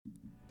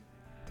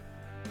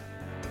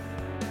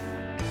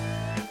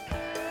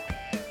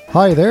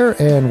Hi there,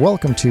 and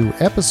welcome to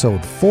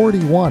episode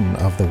 41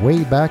 of the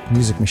Wayback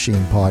Music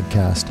Machine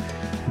podcast.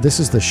 This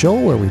is the show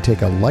where we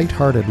take a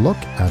lighthearted look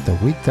at the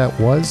week that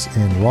was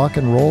in rock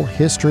and roll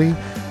history.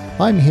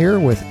 I'm here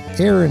with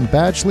Aaron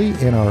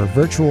Badgley in our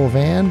virtual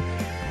van,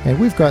 and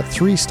we've got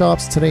 3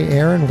 stops today,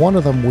 Aaron. One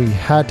of them we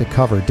had to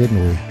cover,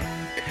 didn't we?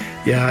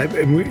 Yeah,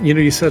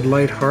 you said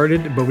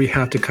lighthearted, but we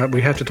have to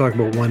talk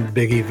about one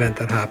big event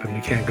that happened.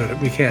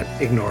 We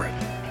can't ignore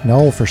it.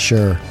 No, for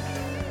sure.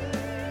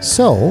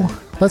 So,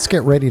 let's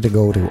get ready to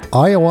go to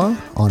Iowa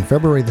on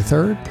February the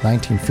 3rd,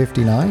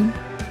 1959.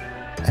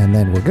 And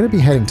then we're going to be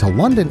heading to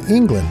London,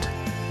 England,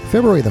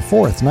 February the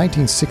 4th,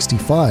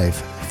 1965,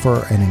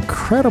 for an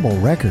incredible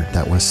record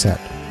that was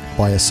set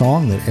by a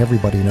song that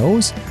everybody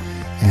knows.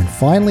 And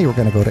finally, we're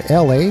going to go to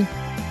LA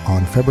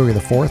on February the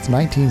 4th,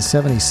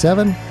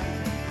 1977,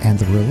 and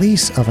the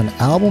release of an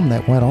album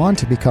that went on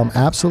to become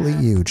absolutely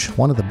huge.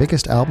 One of the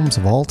biggest albums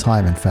of all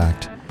time, in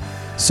fact.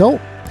 So,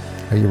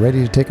 are you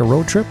ready to take a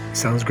road trip?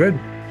 Sounds good.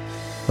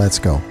 Let's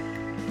go.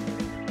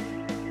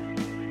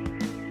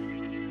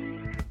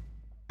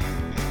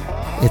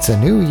 It's a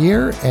new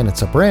year, and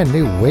it's a brand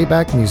new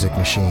Wayback Music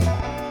Machine.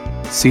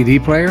 CD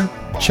player?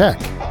 Check.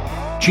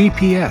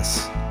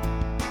 GPS?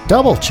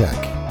 Double check.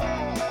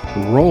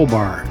 Roll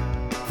bar?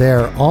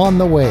 They're on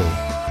the way.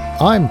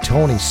 I'm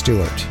Tony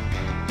Stewart.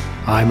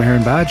 I'm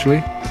Aaron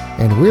Badgley.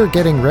 And we're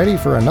getting ready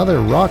for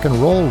another rock and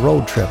roll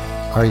road trip.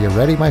 Are you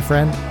ready, my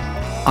friend?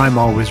 I'm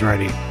always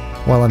ready.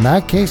 Well, in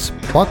that case,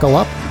 buckle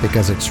up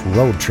because it's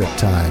road trip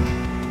time.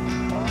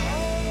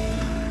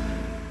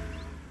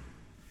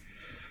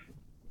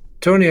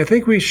 Tony, I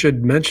think we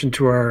should mention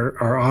to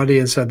our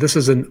audience that this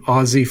is an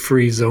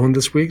Aussie-free zone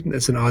this week.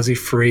 It's an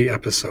Aussie-free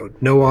episode.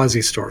 No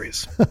Aussie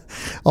stories.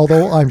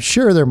 Although I'm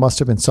sure there must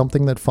have been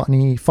something that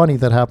funny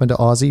that happened to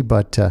Aussie,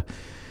 but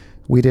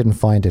we didn't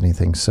find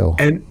anything. So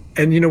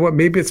and you know what?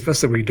 Maybe it's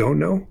best that we don't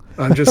know.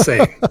 I'm just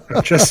saying.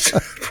 I'm just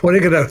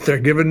putting it out there.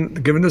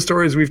 Given the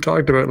stories we've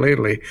talked about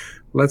lately,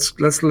 let's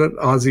let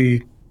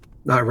Aussie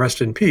not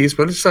rest in peace,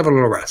 but let's just have a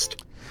little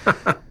rest.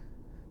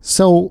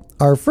 So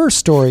our first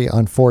story,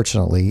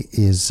 unfortunately,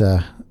 is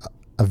a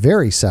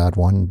very sad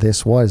one.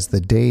 This was the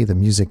day the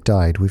music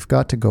died. We've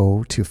got to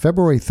go to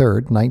February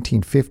 3rd,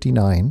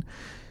 1959,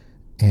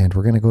 and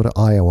we're going to go to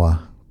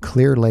Iowa,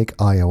 Clear Lake,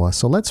 Iowa.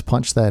 So let's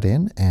punch that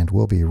in, and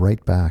we'll be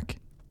right back.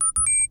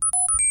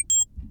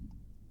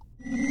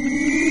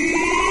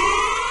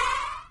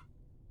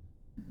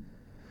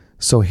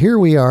 So here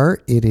we are.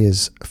 It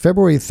is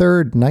February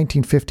 3rd,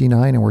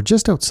 1959, and we're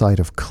just outside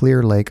of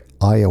Clear Lake,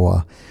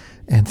 Iowa.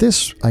 And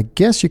this, I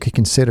guess you could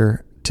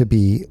consider to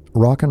be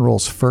rock and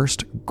roll's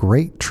first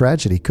great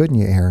tragedy, couldn't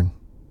you, Aaron?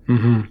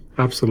 Mm-hmm.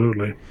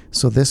 Absolutely.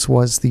 So this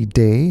was the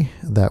day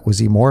that was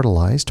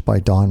immortalized by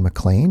Don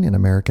McLean in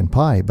American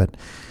Pie, but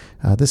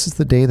this is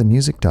the day the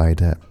music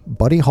died.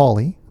 Buddy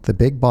Holly, the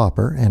Big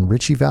Bopper, and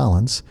Ritchie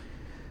Valens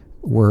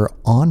were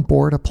on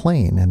board a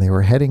plane, and they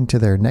were heading to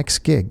their next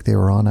gig. They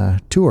were on a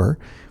tour,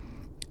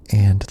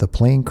 and the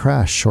plane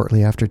crashed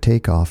shortly after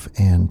takeoff,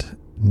 and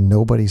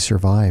nobody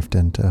survived.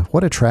 And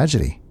what a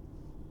tragedy.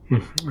 I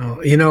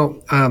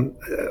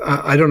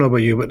don't know about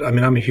you, but I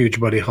mean, I'm a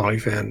huge Buddy Holly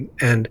fan,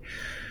 and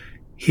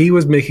he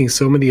was making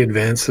so many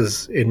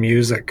advances in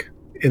music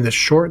in the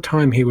short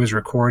time he was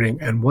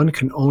recording, and one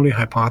can only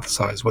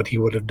hypothesize what he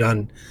would have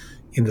done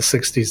in the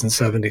 60s and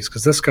 70s,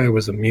 because this guy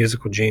was a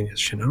musical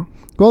genius, you know?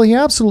 Well, he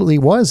absolutely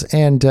was.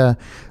 And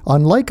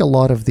unlike a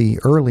lot of the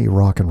early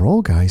rock and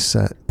roll guys,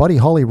 Buddy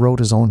Holly wrote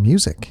his own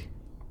music.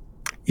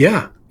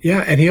 Yeah.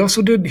 And he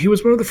also he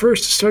was one of the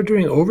first to start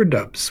doing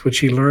overdubs, which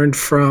he learned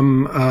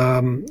from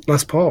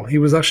Les Paul. He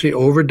was actually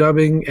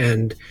overdubbing,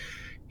 and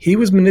he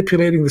was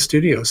manipulating the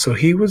studio. So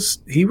he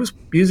was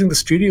using the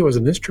studio as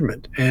an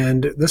instrument,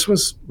 and this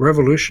was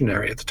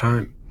revolutionary at the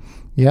time.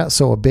 Yeah,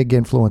 so a big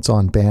influence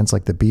on bands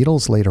like the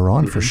Beatles later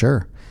on, for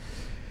sure.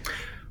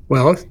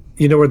 Well,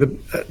 you know where the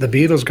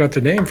Beatles got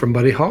their name from?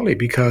 Buddy Holly,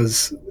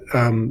 because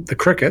the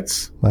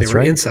crickets, they were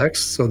insects.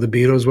 So the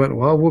Beatles went,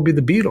 well, we'll be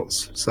the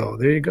Beatles. So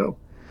there you go.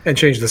 And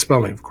changed the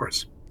spelling, of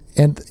course.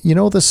 And, you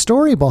know, the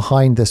story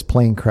behind this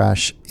plane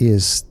crash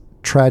is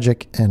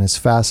tragic and is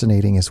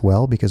fascinating as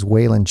well, because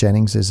Waylon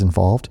Jennings is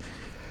involved.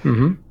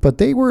 Mm-hmm. But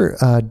they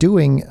were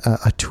doing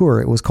a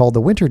tour. It was called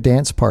the Winter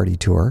Dance Party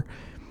Tour.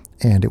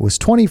 And it was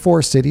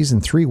 24 cities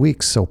in 3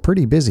 weeks, so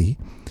pretty busy.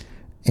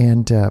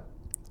 And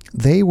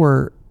they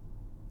were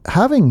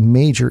having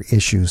major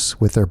issues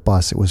with their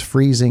bus. It was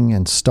freezing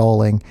and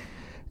stalling.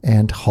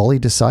 And Holly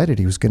decided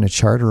he was going to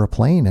charter a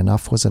plane.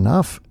 Enough was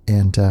enough.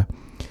 And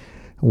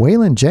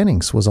Waylon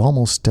Jennings was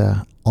almost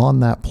on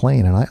that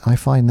plane. And I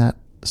find that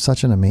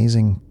such an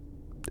amazing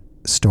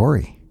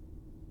story.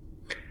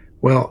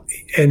 Well,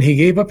 and he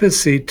gave up his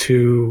seat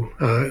to,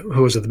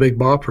 who was it, the Big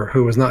Bopper,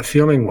 who was not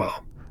feeling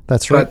well.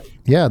 That's right. But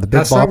yeah, the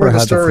Big Bopper had the flu. That's not where the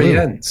story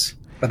ends.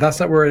 But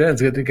that's not where it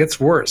ends. It gets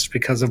worse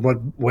because of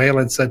what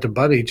Waylon said to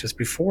Buddy just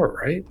before,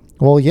 right?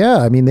 Well, yeah.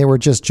 I mean, they were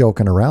just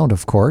joking around,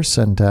 of course.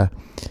 And,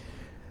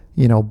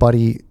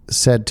 Buddy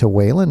said to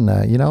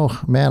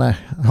Waylon, man, I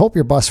hope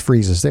your bus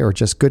freezes. They were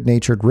just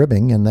good-natured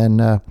ribbing. And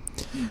then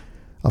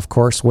of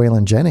course,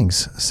 Waylon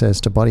Jennings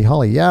says to Buddy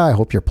Holly, "Yeah, I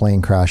hope your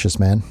plane crashes,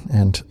 man."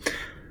 And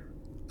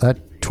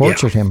that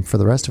tortured him for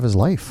the rest of his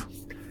life.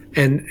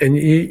 And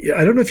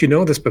I don't know if you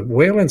know this, but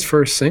Waylon's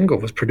first single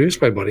was produced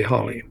by Buddy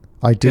Holly.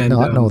 I did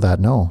not know that,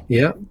 no.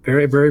 Yeah,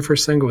 very, very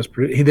first single was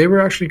produced. They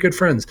were actually good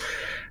friends.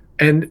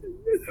 And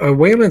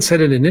Waylon said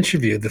in an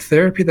interview, the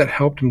therapy that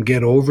helped him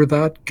get over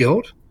that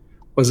guilt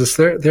was his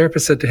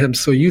therapist said to him,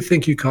 "So you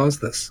think you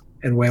caused this?"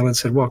 And Waylon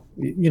said, "Well,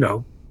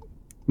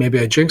 maybe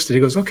I jinxed it." He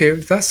goes, "Okay,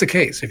 if that's the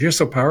case, if you're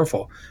so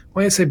powerful,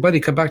 why don't you say, Buddy,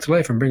 come back to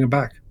life and bring him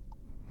back?"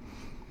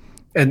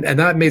 And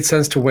that made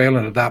sense to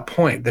Waylon at that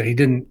point, that he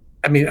didn't,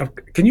 I mean,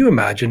 can you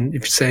imagine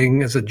if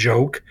saying as a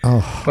joke?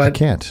 Oh, but I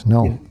can't,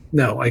 no.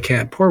 No, I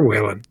can't. Poor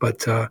Waylon.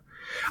 But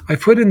I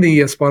put in the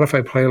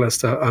Spotify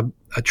playlist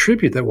a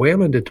tribute that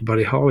Waylon did to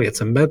Buddy Holly.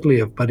 It's a medley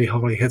of Buddy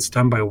Holly hits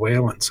done by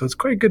Waylon. So it's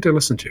quite good to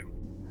listen to.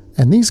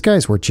 And these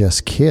guys were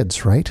just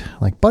kids, right?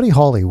 Like Buddy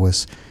Holly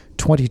was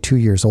 22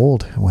 years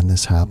old when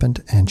this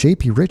happened, and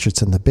J.P.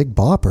 Richardson, the Big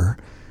Bopper,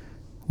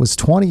 was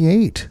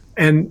 28.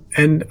 And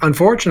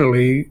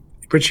unfortunately,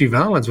 Ritchie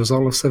Valens was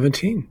all of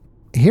 17.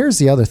 Here's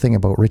the other thing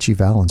about Ritchie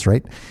Valens,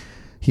 right?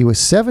 He was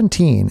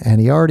 17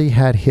 and he already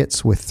had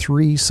hits with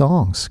 3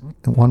 songs.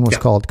 One was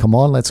called Come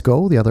On, Let's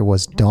Go. The other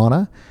was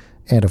Donna.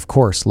 And of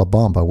course, La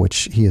Bamba,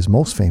 which he is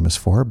most famous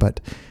for, but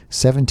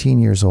 17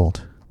 years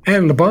old.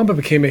 And La Bamba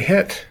became a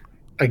hit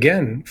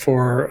again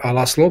for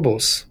Los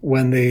Lobos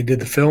when they did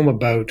the film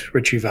about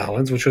Ritchie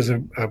Valens, which was a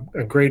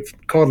great,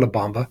 called La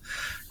Bamba.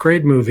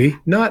 Great movie.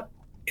 Not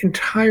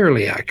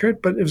entirely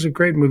accurate, but it was a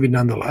great movie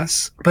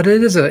nonetheless. But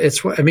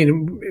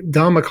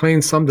Don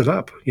McLean summed it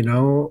up,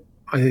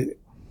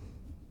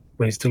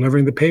 when he's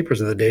delivering the papers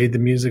of the day the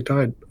music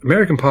died.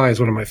 American Pie is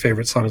one of my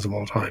favorite songs of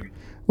all time.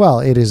 Well,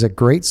 it is a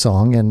great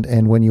song,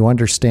 and when you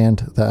understand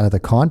the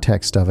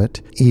context of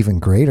it, even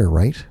greater,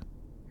 right?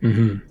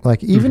 Mm-hmm.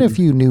 Like, even if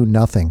you knew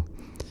nothing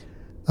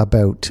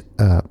about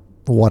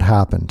what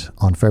happened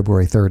on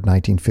February 3rd,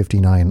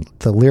 1959,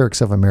 the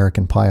lyrics of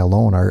American Pie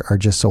alone are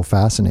just so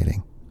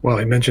fascinating. Well,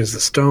 he mentions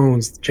the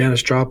Stones,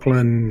 Janis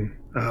Joplin,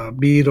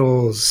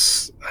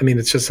 Beatles. I mean,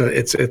 it's just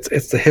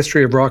it's the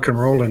history of rock and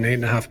roll in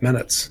 8.5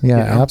 minutes. Yeah,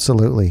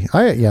 absolutely.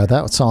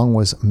 That song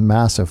was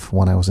massive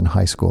when I was in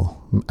high school.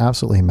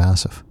 Absolutely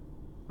massive.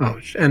 Oh,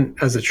 and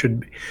as it should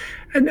be.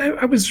 And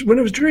when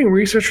I was doing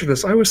research for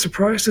this, I was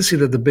surprised to see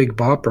that the Big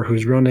Bopper,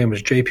 whose real name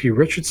was J.P.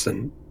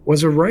 Richardson,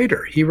 was a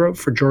writer. He wrote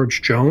for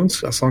George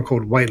Jones a song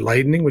called White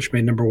Lightning, which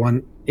made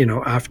 #1,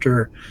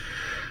 after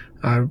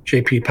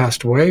JP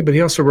passed away, but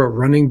he also wrote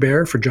Running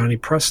Bear for Johnny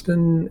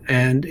Preston.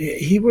 And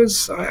he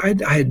was, I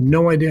had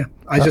no idea.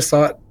 I just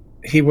thought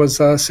he was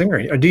a singer,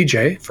 a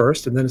DJ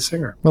first and then a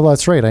singer. Well,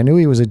 that's right. I knew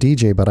he was a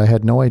DJ, but I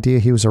had no idea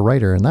he was a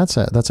writer. And that's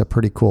a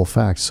pretty cool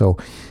fact. So,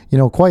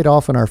 quite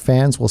often our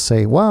fans will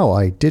say, wow,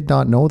 I did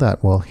not know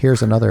that. Well,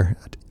 here's another,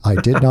 I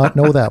did not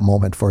know that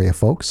moment for you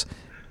folks.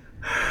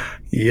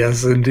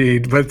 Yes,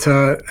 indeed. But,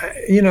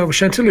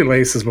 Chantilly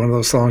Lace is one of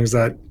those songs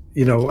that,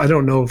 I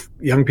don't know if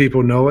young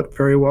people know it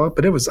very well,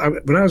 but it was,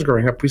 when I was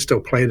growing up, we still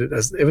played it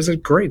it was a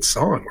great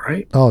song,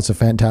 right? Oh, it's a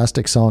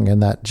fantastic song.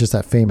 And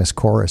that famous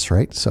chorus,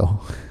 right?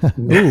 So,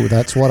 ooh,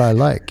 that's what I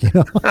like,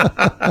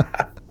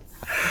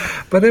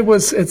 But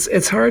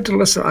it's hard to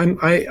listen.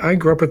 I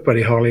grew up with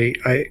Buddy Holly.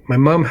 My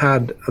mom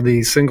had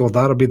the single,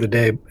 That'll Be the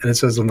Day. And it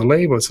says on the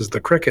label, it says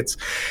The Crickets,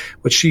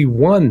 which she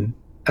won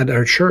at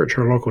her church,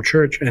 her local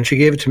church. And she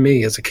gave it to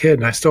me as a kid.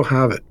 And I still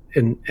have it.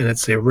 And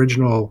it's the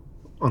original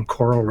on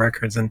Coral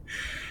Records, and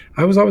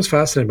I was always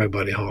fascinated by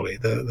Buddy Holly.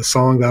 The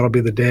song That'll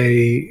Be the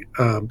Day,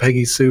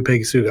 Peggy Sue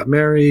got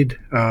married.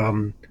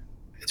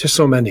 It's just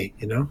so many,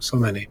 so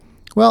many.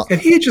 Well,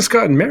 and he had just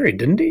gotten married,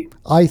 didn't he?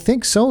 I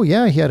think so.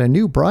 Yeah, he had a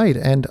new bride,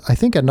 and I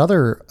think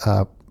another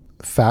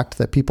fact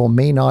that people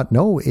may not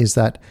know is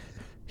that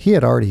he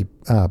had already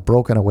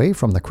broken away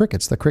from the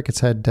Crickets. The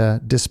Crickets had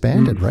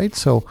disbanded, right?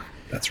 So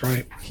that's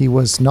right. He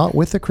was not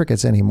with the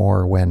Crickets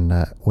anymore when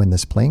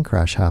this plane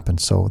crash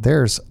happened. So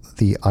there's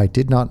the I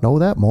did not know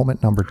that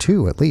moment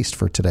 #2, at least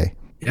for today.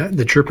 Yeah,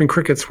 the Chirping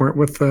Crickets weren't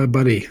with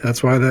Buddy.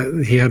 That's why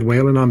he had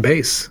Waylon on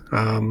bass,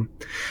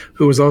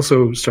 who was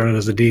also started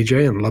as a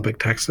DJ in Lubbock,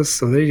 Texas.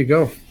 So there you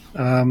go.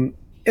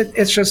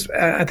 It's just,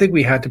 I think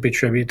we had to pay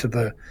tribute to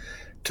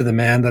the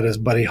man that is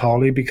Buddy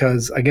Holly,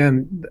 because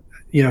again,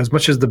 as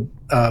much as the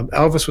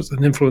Elvis was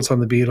an influence on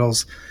the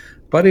Beatles,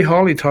 Buddy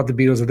Holly taught the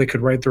Beatles that they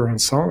could write their own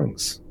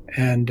songs.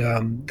 And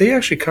they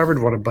actually covered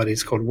one of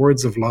Buddy's called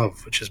Words of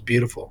Love, which is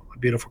beautiful, a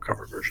beautiful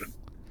cover version.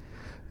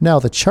 Now,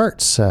 the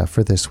charts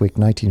for this week,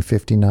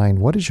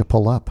 1959, what did you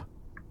pull up?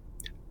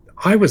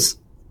 I was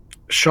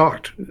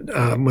shocked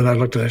when I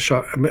looked at it.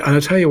 And I'll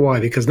tell you why,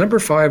 because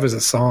 #5 is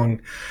a song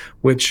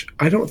which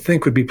I don't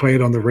think would be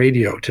played on the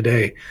radio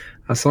today,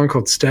 a song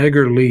called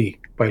Stagger Lee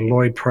by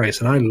Lloyd Price.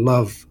 And I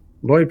love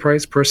Lloyd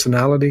Price,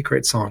 Personality,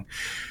 great song.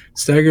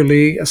 Stagger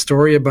Lee, a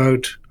story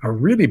about a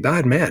really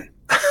bad man.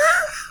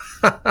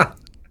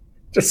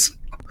 Just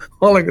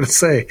all I'm going to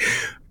say.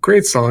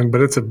 Great song, but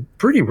it's a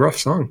pretty rough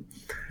song.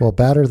 Well,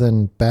 badder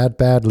than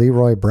Bad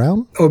Leroy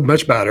Brown? Oh,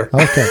 much badder.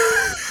 Okay.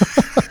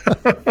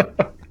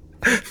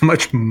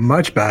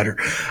 much better.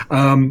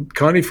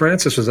 Connie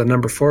Francis was at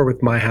number 4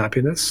 with My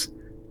Happiness.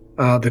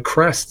 The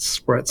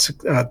Crests were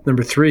at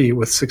number 3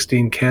 with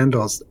 16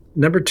 Candles.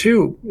 Number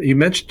 2, you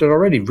mentioned it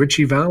already,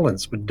 Richie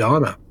Valens with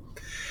Donna.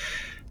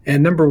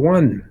 And number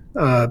 1,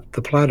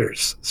 The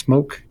Platters,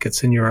 Smoke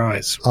Gets in Your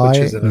Eyes. I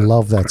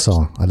love that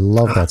song. I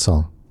love that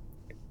song.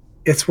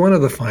 It's one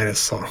of the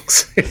finest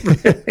songs. It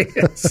really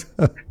is.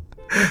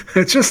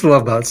 I just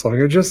love that song.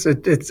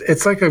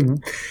 It's like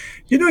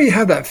you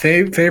have that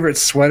favorite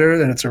sweater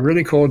and it's a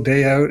really cold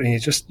day out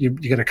and you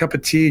get a cup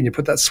of tea and you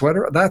put that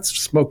sweater, that's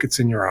Smoke Gets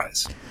in Your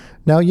Eyes.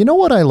 Now, you know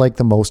what I like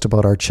the most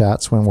about our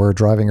chats when we're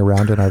driving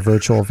around in our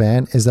virtual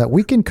van is that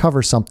we can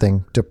cover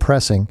something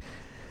depressing,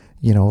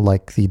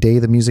 like the day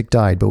the music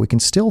died, but we can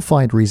still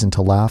find reason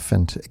to laugh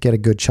and get a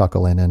good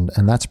chuckle in.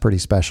 And that's pretty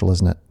special,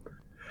 isn't it?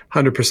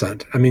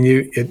 100%. I mean,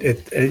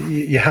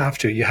 you have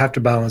to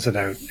balance it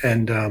out.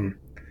 And,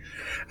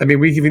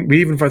 we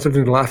even find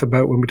something to laugh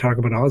about when we talk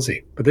about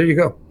Ozzy, but there you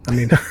go. I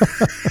mean,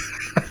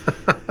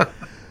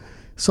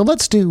 so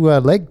let's do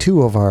leg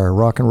 2 of our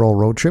rock and roll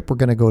road trip. We're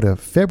going to go to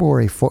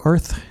February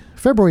 4th,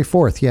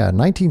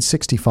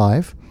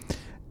 1965.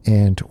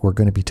 And we're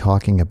going to be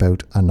talking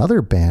about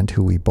another band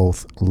who we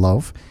both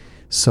love.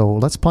 So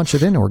let's punch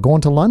it in. We're going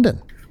to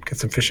London. Get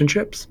some fish and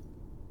chips.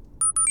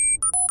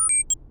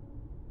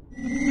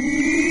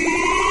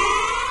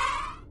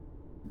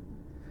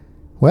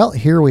 Well,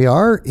 here we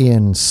are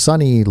in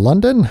sunny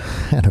London,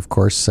 and of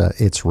course,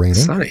 it's raining.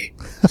 Sunny.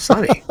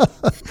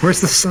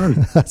 Where's the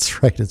sun?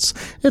 That's right.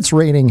 It's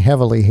raining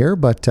heavily here,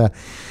 but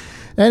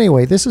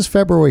anyway, this is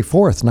February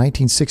 4th,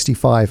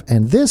 1965,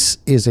 and this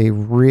is a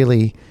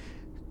really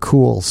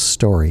cool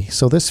story.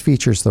 So this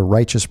features the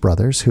Righteous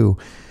Brothers, who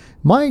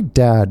my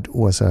dad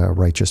was a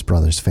Righteous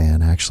Brothers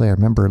fan, actually. I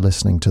remember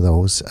listening to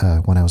those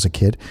when I was a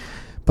kid,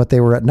 but they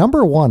were at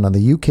number 1 on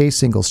the UK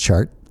singles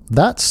chart.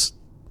 That's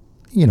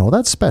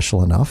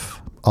special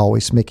enough,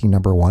 always making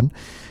number 1.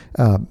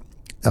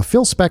 A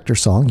Phil Spector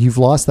song, You've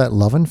Lost That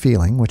Lovin'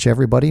 Feeling, which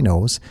everybody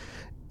knows.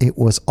 It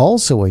was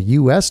also a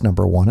US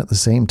number 1 at the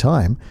same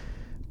time.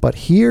 But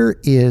here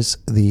is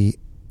the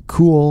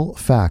cool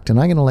fact, and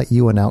I'm going to let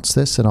you announce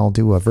this, and I'll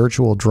do a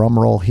virtual drum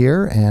roll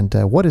here. And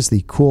what is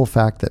the cool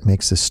fact that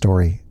makes this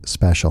story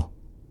special?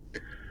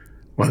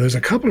 Well, there's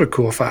a couple of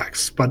cool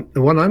facts, but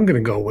the one I'm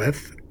going to go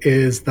with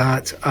is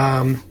that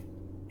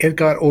it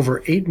got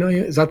over 8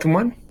 million. Is that the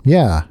one?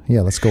 Yeah,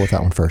 let's go with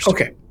that one first.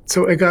 Okay,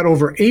 so it got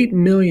over 8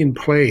 million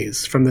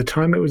plays from the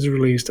time it was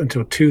released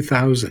until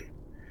 2000.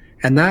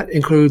 And that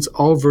includes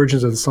all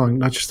versions of the song,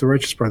 not just the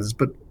Righteous Brothers.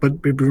 But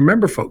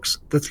remember, folks,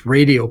 that's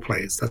radio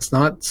plays. That's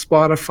not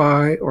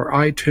Spotify or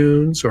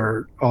iTunes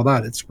or all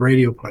that. It's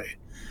radio play.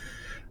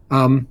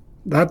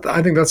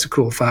 I think that's a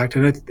cool fact.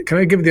 And can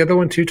I give the other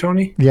one too,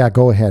 Tony? Yeah,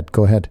 go ahead.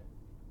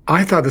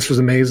 I thought this was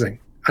amazing.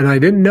 And I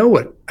didn't know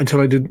it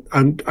until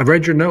I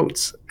read your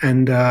notes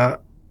and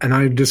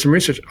I did some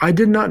research. I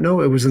did not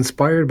know it was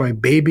inspired by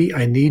Baby,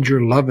 I Need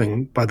Your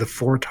Loving by the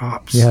Four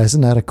Tops. Yeah,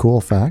 isn't that a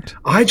cool fact?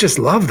 I just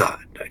love that.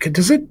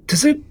 Does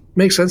it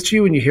make sense to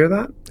you when you hear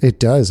that? It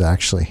does,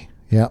 actually.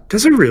 Yeah.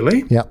 Does it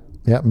really? Yeah.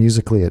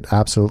 Musically, it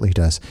absolutely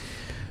does.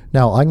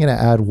 Now, I'm going to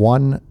add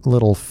one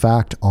little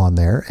fact on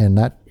there, and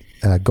that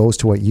goes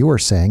to what you were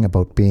saying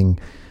about being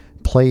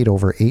played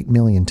over 8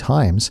 million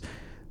times.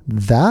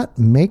 That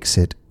makes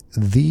it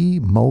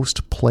the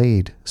most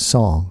played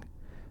song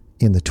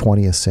in the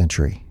 20th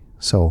century.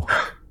 So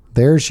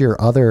there's your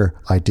other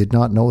I did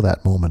not know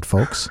that moment,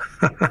 folks.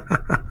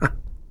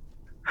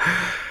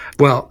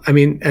 Well, I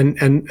mean,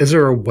 and is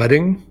there a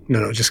wedding?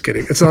 No, just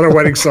kidding. It's not a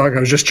wedding song. I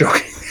was just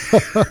joking.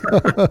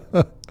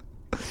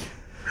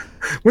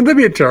 Wouldn't that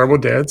be a terrible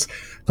dance?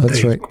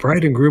 That's right.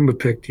 Bride and groom have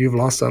picked You've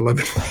Lost That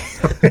Lovin'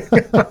 Feeling.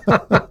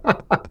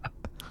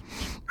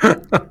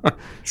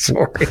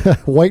 Sorry.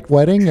 White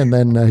wedding, and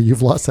then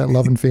You've Lost That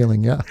Lovin'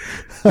 Feeling. Yeah.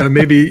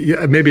 Maybe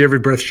every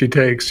breath she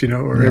takes,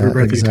 or every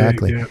breath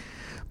exactly. you take. Yeah.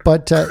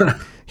 But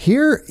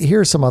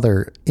here's some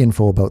other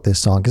info about this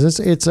song, because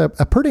it's a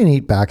pretty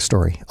neat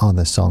backstory on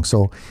this song.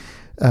 So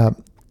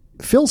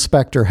Phil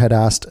Spector had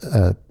asked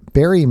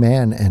Barry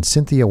Mann and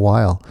Cynthia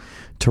Weil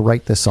to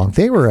write this song.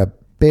 They were a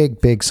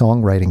big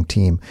songwriting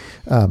team.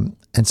 And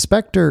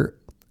Spector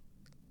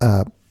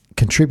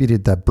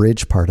contributed the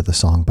bridge part of the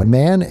song, but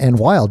Mann and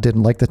Weil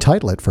didn't like the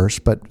title at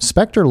first, but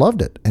Spector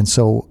loved it. And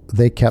so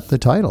they kept the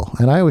title.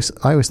 And I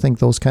always think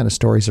those kind of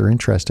stories are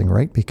interesting,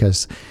 right?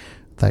 Because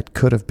that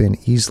could have been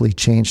easily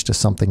changed to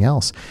something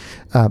else.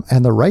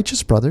 And the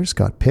Righteous Brothers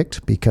got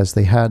picked because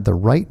they had the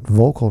right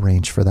vocal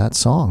range for that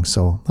song.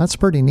 So that's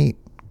pretty neat.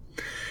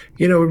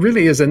 It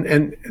really is.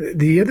 And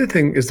the other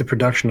thing is the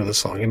production of the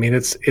song. I mean,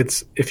 it's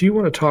if you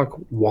want to talk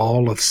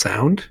wall of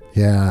sound,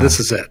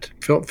 this is it.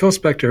 Phil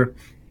Spector,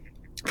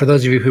 for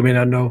those of you who may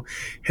not know,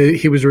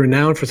 he was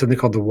renowned for something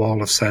called the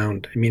wall of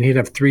sound. I mean, he'd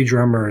have 3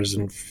 drummers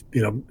and,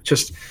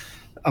 just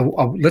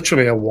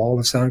literally a wall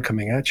of sound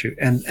coming at you.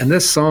 And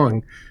this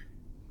song,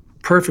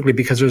 perfectly,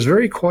 because there's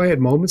very quiet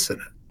moments in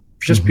it,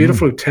 just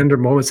beautiful, tender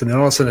moments, and then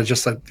all of a sudden, it's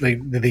just like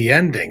the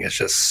ending is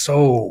just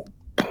so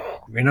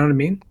You know what I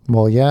mean?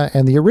 Well, yeah.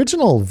 And the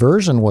original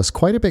version was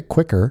quite a bit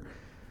quicker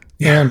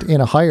and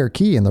in a higher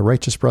key. And the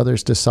Righteous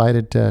Brothers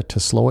decided to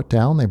slow it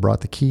down. They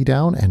brought the key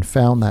down and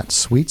found that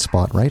sweet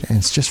spot, right? And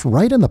it's just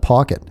right in the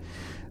pocket,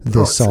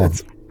 this song.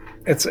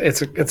 It's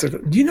a.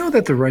 Do you know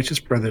that the Righteous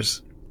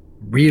Brothers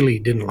really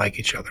didn't like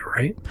each other,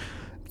 right?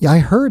 Yeah, I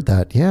heard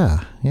that.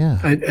 Yeah, yeah.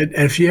 And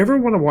if you ever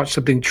want to watch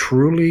something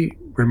truly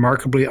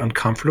remarkably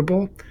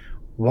uncomfortable,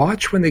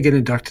 watch when they get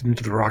inducted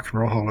into the Rock and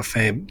Roll Hall of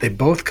Fame. They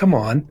both come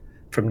on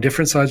from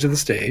different sides of the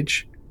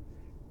stage.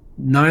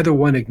 Neither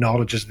one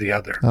acknowledges the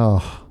other.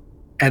 Oh.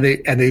 And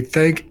they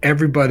thank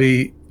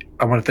everybody.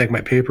 I want to thank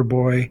my paper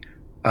boy,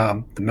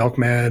 the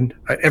milkman,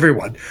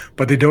 everyone.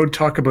 But they don't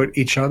talk about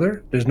each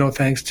other. There's no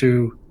thanks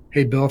to,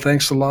 hey, Bill,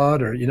 thanks a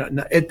lot. Or,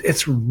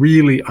 it's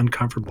really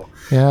uncomfortable.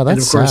 Yeah,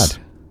 that's sad.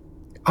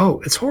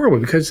 Oh, it's horrible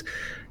because,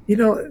 they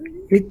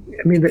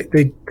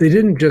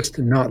didn't just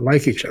not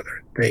like each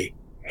other. They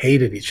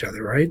hated each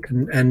other, right?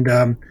 And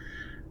I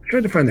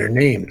tried to find their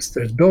names.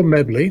 There's Bill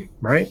Medley,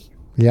 right?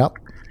 Yep.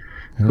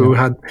 Who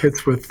had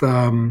hits with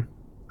well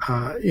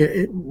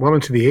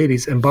into the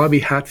 80s, and Bobby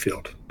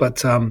Hatfield.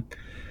 But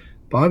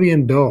Bobby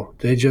and Bill,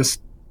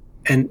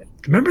 and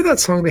remember that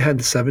song they had in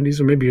the 70s?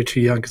 Or maybe you're too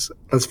young, because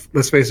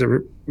let's face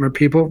it,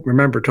 people,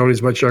 remember,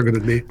 Tony's much younger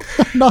than me.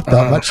 Not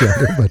that much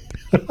younger,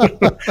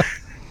 but...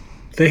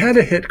 They had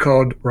a hit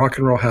called Rock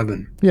and Roll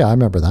Heaven. Yeah, I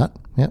remember that.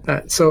 Yeah.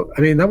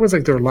 That was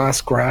like their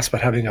last grasp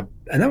at and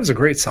that was a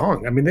great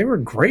song. I mean, they were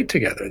great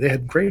together. They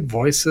had great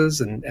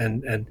voices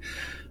and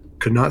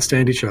could not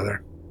stand each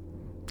other.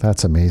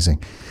 That's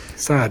amazing.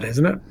 Sad,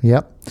 isn't it?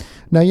 Yep.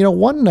 Now,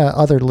 one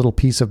other little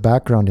piece of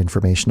background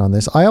information on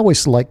this. I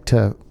always like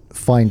to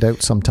find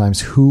out sometimes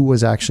who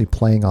was actually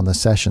playing on the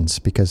sessions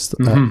because,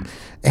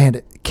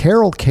 and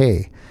Carol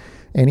Kaye,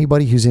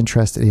 anybody who's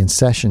interested in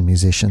session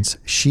musicians,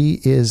 she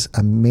is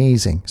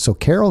amazing. So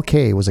Carol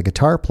Kaye was a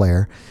guitar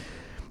player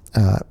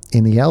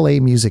in the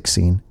LA music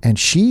scene, and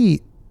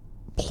she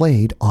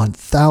played on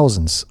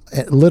thousands,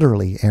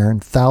 literally, Aaron,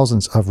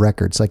 thousands of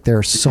records. Like there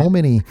are so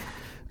many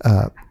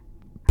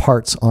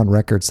parts on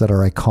records that are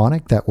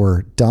iconic that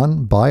were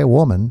done by a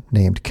woman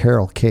named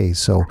Carol Kaye.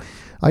 So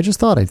I just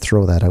thought I'd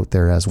throw that out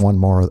there as one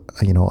more,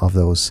 of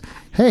those,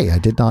 hey, I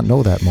did not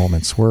know that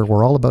moments.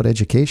 We're all about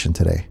education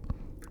today.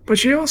 But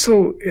she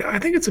also, I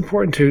think it's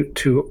important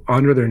to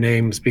honor their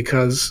names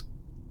because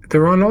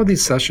they're on all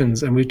these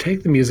sessions and we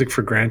take the music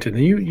for granted.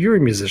 And you're a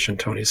musician,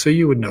 Tony, so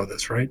you would know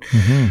this, right?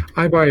 Mm-hmm.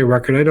 I buy a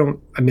record.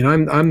 I'm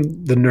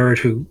the nerd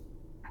who,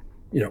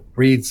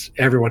 reads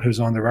everyone who's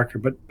on the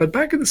record. But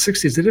back in the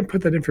 60s, they didn't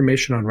put that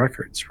information on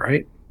records,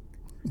 right?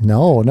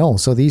 No.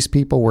 So these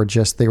people were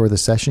they were the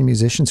session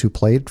musicians who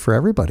played for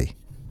everybody.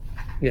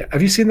 Yeah.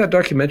 Have you seen that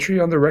documentary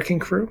on the Wrecking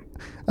Crew?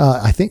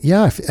 I think,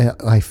 yeah,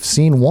 I've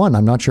seen one.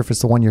 I'm not sure if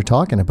it's the one you're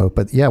talking about,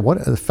 but yeah,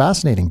 what a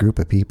fascinating group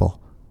of people.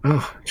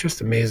 Oh,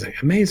 just amazing.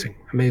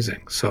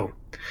 So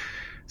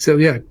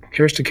yeah,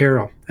 here's to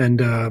Carol.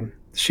 And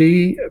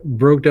she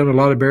broke down a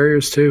lot of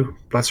barriers too.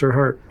 Bless her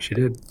heart. She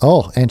did.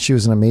 Oh, and she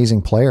was an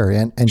amazing player.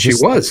 And she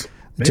was.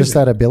 Amazing. Just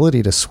that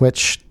ability to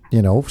switch,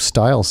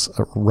 styles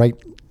right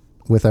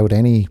without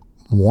any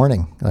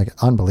warning. Like,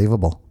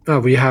 unbelievable. Oh,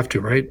 well, you have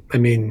to, right? I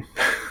mean,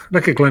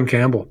 look at Glenn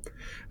Campbell.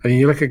 I mean,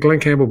 you look at Glenn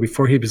Campbell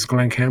before he was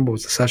Glenn Campbell,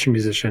 was a session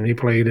musician. He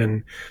played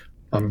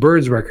on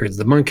Birds Records,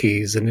 the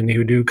Monkees, and then he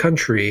would do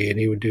country, and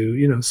he would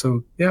do,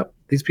 so yeah,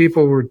 these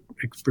people were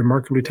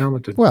remarkably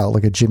talented. Well,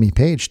 look at Jimmy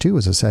Page too,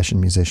 as a session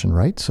musician,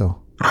 right?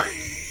 So,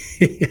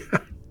 yeah.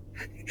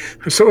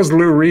 So is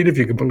Lou Reed, if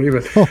you can believe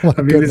it. Oh my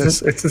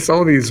goodness. It's just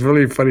all these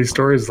really funny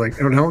stories, like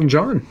Elton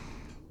John,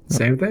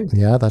 same thing.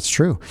 Yeah, that's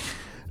true.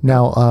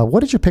 Now,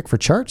 what did you pick for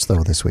charts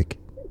though this week?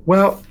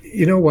 Well,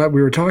 you know what?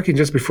 We were talking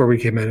just before we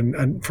came in,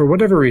 and for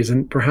whatever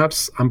reason,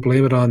 perhaps I'm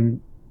blaming it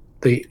on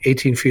the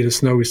 18 feet of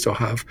snow we still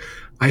have.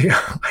 I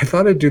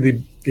thought I'd do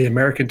the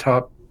American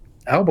top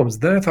albums.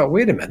 Then I thought,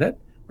 wait a minute,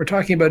 we're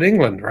talking about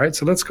England, right?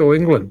 So let's go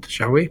England,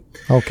 shall we?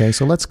 Okay,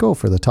 so let's go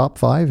for the top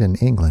 5 in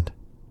England.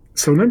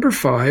 So number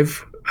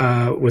 5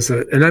 was I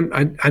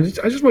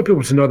just want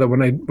people to know that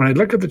when I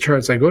look at the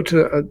charts, I go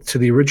to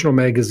the original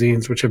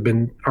magazines which have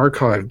been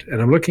archived,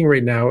 and I'm looking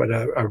right now at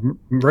a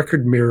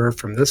record mirror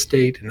from this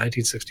date in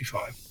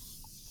 1965.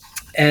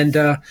 And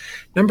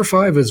number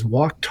 5 is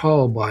 "Walk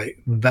Tall" by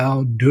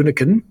Val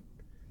Doonican,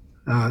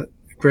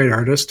 great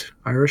artist,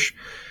 Irish.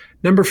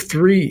 Number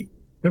 4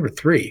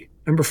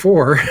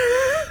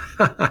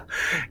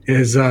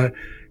 is I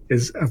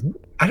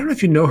don't know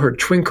if you know her,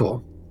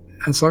 Twinkle,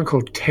 a song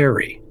called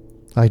 "Terry."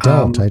 I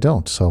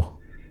don't. So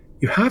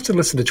you have to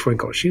listen to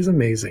Twinkle. She's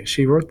amazing.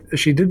 She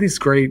did these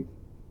great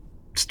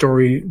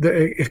story.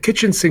 If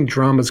kitchen sink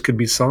dramas could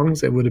be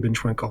songs, it would have been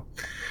Twinkle.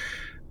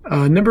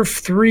 Number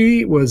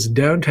 3 was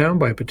 "Downtown"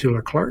 by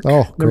Petula Clark.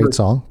 Oh, great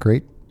song.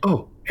 Great.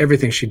 Oh,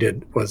 everything she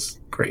did was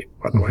great,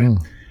 by the way.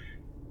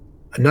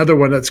 Another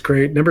one that's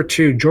great. Number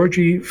 2,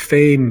 Georgie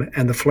Fame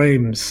and the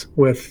Flames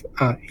with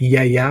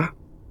 "Yeah Yeah."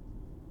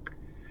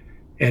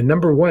 And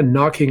number 1,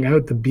 Knocking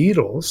Out the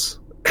Beatles,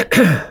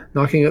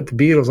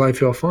 "I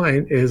Feel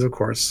Fine," is, of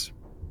course,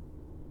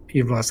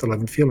 You've Lost the Love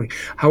and Feeling.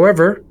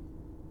 However,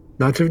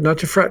 not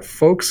to fret,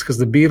 folks, because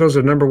the Beatles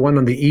are number one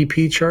on the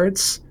EP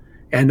charts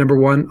and number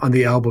one on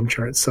the album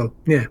charts. So,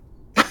 yeah.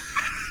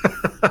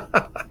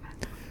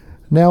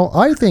 Now,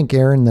 I think,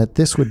 Aaron, that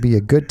this would be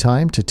a good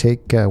time to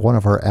take one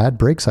of our ad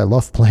breaks. I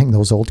love playing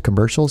those old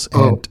commercials.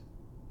 And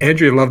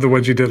Andrea loved the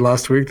ones you did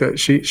last week. That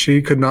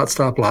she could not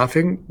stop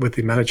laughing with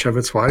the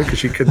Manischewitz wine because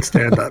she couldn't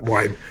stand that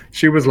wine.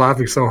 She was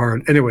laughing so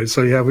hard. Anyway,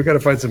 so yeah, we got to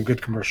find some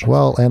good commercials.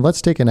 Well, and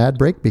let's take an ad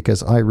break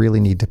because I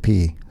really need to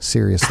pee.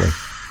 Seriously.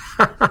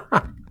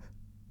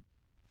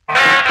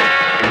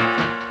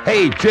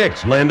 Hey,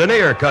 chicks, lend an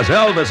ear, because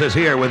Elvis is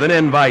here with an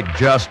invite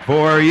just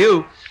for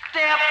you.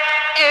 Step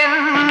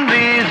in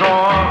these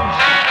arms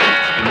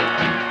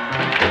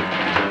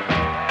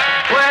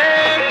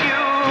where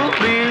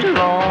you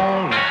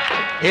belong.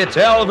 It's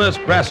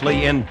Elvis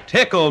Presley in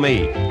Tickle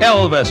Me.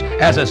 Elvis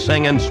as a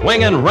singing,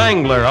 swinging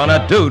wrangler on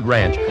a dude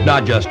ranch.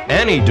 Not just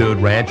any dude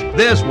ranch.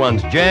 This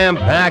one's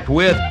jam-packed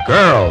with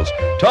girls.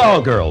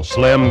 Tall girls,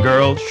 slim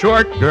girls,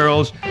 short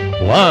girls,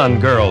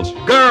 blonde girls,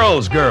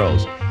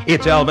 girls.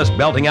 It's Elvis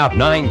belting out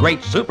 9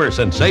 great super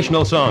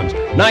sensational songs.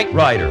 Night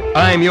Rider,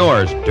 I'm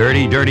Yours,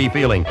 Dirty, Dirty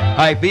Feeling,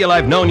 I Feel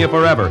I've Known You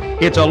Forever,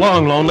 It's a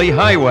Long, Lonely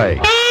Highway.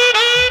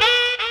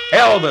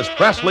 Elvis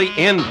Presley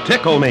in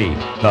Tickle Me,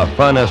 the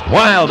funnest,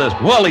 wildest,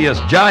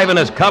 wooliest,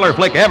 jivinest color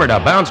flick ever to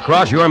bounce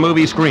across your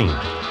movie screen.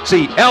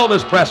 See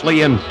Elvis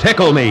Presley in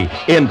Tickle Me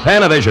in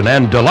Panavision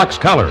and Deluxe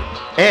Color.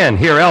 And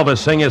hear Elvis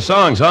sing his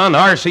songs on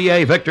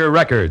RCA Victor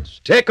Records.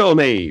 Tickle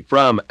Me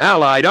from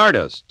Allied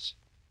Artists.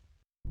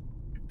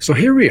 So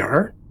here we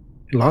are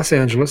in Los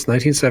Angeles,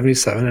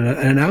 1977, and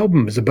an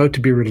album is about to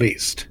be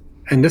released.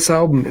 And this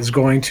album is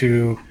going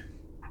to,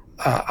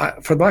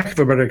 for lack of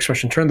a better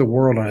expression, turn the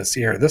world on its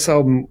ear. This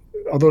album,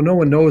 although no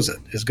one knows it,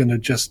 is going to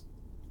just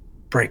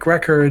break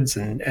records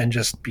and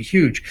just be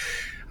huge.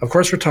 Of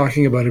course, we're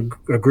talking about a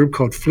group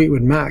called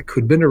Fleetwood Mac,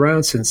 who'd been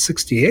around since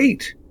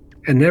 '68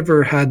 and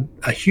never had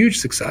a huge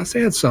success.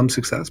 They had some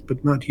success,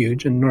 but not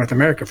huge in North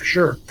America for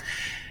sure.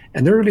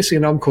 And they're releasing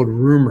an album called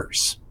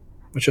Rumors,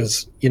 which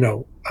is,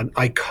 an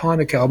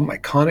iconic album,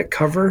 iconic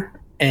cover.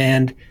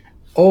 And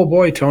oh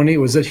boy, Tony,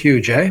 was it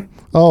huge, eh?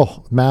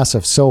 Oh,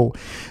 massive. So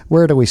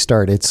where do we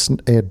start? As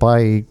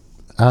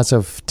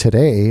of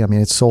today, I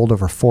mean, it's sold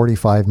over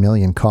 45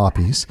 million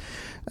copies.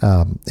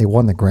 It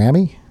won the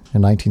Grammy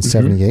in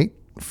 1978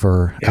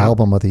 for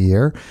Album of the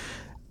Year.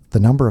 The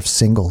number of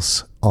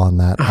singles on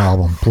that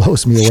album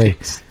blows me away.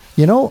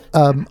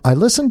 I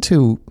listened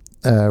to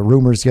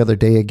Rumors the other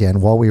day again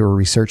while we were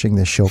researching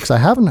this show because I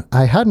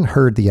hadn't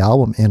heard the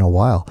album in a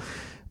while,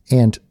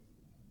 and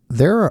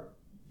there are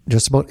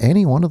just about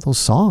any one of those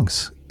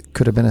songs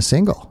could have been a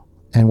single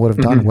and would have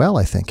done well.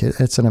 I think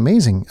it's an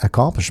amazing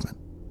accomplishment.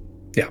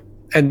 Yeah,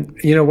 and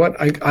you know what?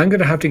 I'm going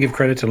to have to give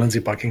credit to Lindsey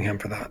Buckingham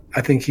for that.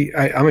 I think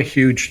I'm a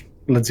huge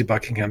Lindsey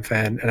Buckingham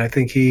fan, and I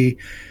think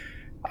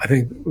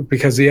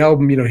because the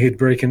album,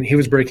 he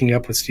was breaking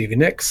up with Stevie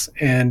Nicks,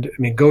 and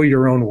I mean, Go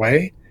Your Own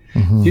Way.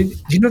 Mm-hmm. Do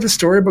you know the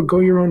story about Go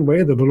Your Own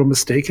Way, the little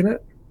mistake in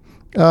it?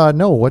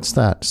 No, what's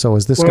that? So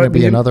is this going to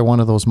be another one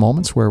of those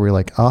moments where we're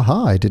like,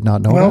 aha, I did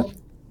not know that?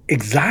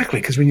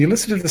 Exactly, because when you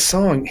listen to the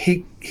song,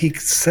 he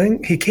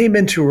came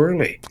in too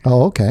early.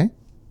 Oh, okay.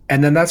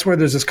 And then that's where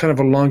there's this kind of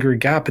a longer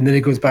gap, and then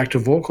he goes back to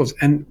vocals.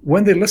 And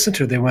when they listened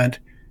to it, they went,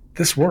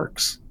 this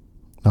works.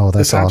 Oh,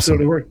 that's this awesome.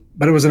 Absolutely worked.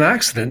 But it was an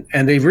accident,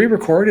 and they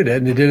re-recorded it,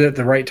 and they did it at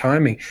the right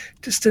timing.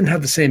 Just didn't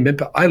have the same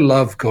impact. I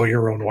love Go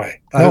Your Own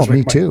Way.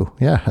 Me too.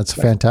 Yeah, that's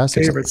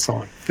fantastic.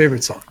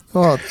 Favorite song.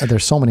 Well,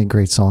 there's so many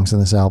great songs in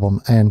this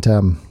album. And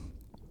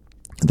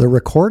the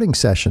recording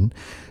session,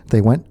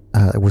 it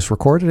was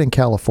recorded in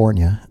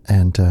California,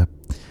 and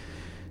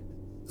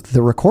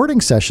the recording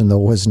session, though,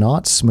 was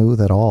not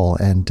smooth at all.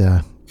 And,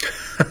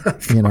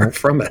 Far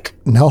from it.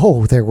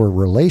 No, there were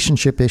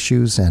relationship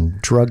issues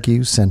and drug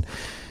use and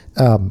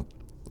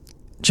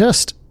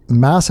just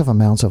massive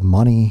amounts of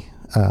money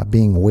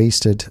being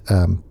wasted.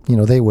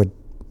 They would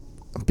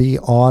be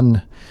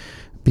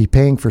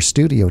paying for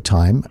studio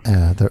time,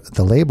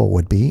 the label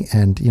would be,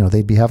 and,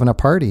 they'd be having a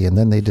party, and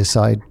then they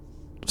decide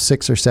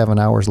 6 or 7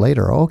 hours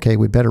later, okay,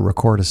 we better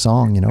record a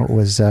song.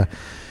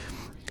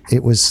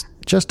 It was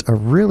just a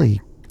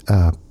really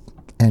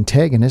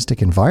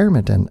antagonistic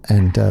environment.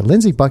 And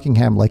Lindsey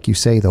Buckingham, like you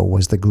say, though,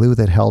 was the glue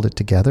that held it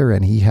together,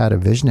 and he had a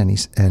vision, and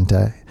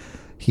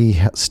he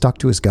stuck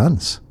to his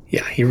guns.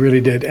 Yeah, he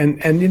really did.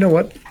 And you know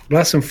what?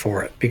 Bless him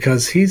for it,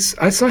 because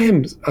I saw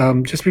him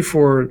just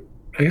before,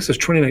 I guess it was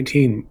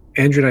 2019.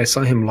 Andrew and I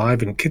saw him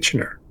live in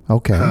Kitchener.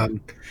 Okay.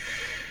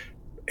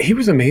 He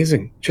was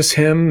amazing. Just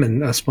him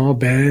and a small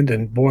band,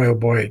 and boy, oh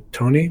boy,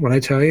 Tony, when I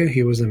tell you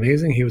he was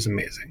amazing, he was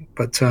amazing.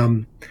 But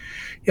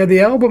the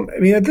album, I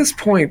mean, at this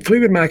point,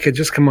 Fleetwood Mac had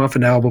just come off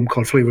an album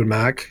called Fleetwood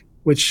Mac,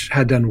 which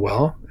had done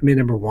well. I mean,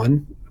 number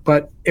one,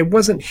 but it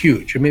wasn't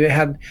huge. I mean, it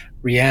had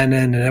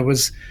Rhiannon, and it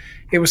was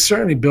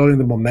certainly building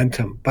the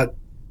momentum. But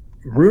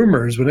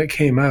Rumors, when it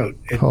came out,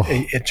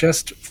 it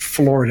just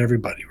floored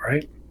everybody,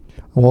 right?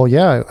 Well,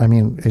 yeah. I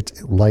mean,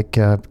 it's like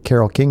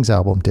Carole King's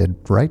album did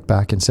right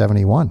back in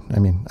 '71. I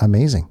mean,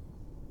 amazing.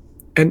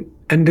 and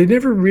they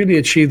never really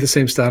achieved the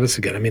same status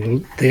again. I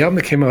mean, the album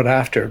that came out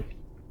after,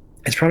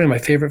 it's probably my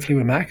favorite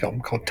Fleetwood Mac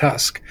album, called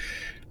Tusk,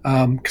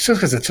 just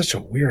because it's such a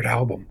weird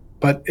album.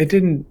 But it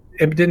didn't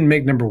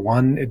make number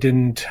one. It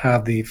didn't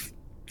have the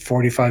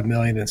 45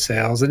 million in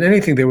sales, and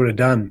anything they would have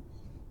done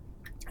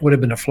would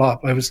have been a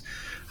flop. I was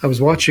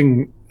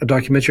watching a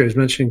documentary I was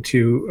mentioning to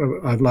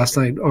you last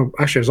night. Oh,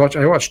 actually,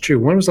 I watched two.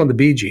 One was on the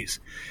Bee Gees,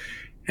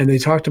 and they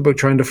talked about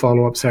trying to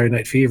follow up Saturday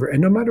Night Fever.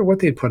 And no matter what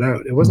they'd put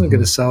out, it wasn't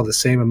going to sell the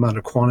same amount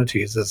of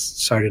quantities as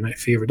Saturday Night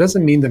Fever. It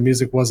doesn't mean the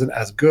music wasn't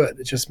as good.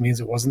 It just means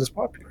it wasn't as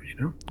popular, you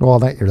know? Well,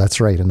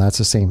 that's right. And that's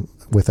the same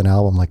with an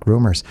album like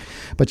Rumors.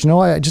 But, you know,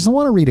 I just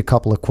want to read a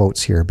couple of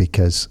quotes here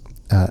because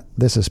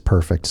this is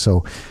perfect.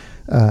 So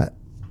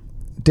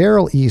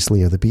Daryl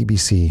Easley of the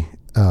BBC,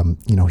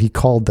 you know, he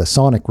called the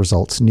sonic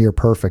results near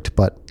perfect,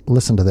 but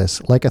listen to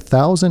this: like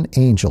 1,000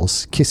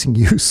 angels kissing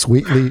you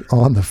sweetly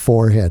on the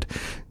forehead.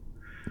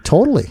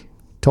 Totally.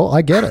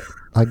 I get it.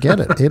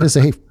 It is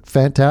a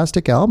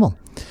fantastic album.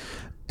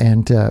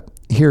 And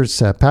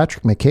here's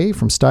Patrick McKay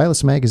from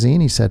Stylus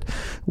Magazine. He said,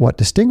 "What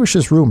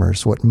distinguishes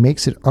Rumors, what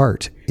makes it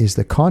art, is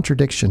the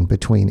contradiction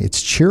between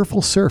its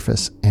cheerful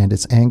surface and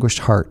its anguished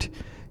heart.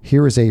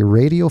 Here is a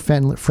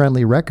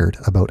radio-friendly record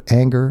about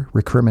anger,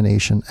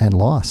 recrimination, and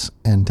loss."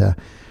 And,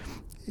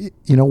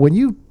 you know, when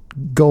you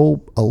go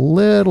a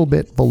little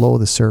bit below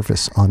the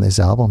surface on this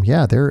album,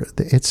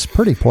 it's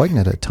pretty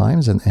poignant at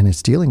times, and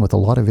it's dealing with a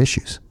lot of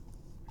issues.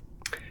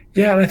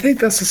 Yeah, and I think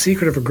that's the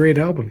secret of a great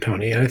album,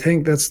 Tony. And I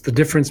think that's the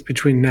difference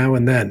between now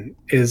and then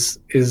is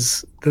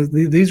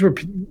these were,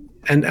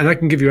 and I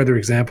can give you other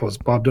examples: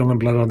 Bob Dylan,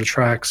 Blood on the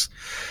Tracks,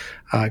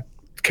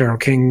 Carole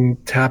King,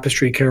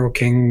 Tapestry, Carole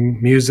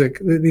King music.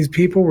 These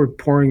people were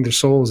pouring their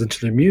souls into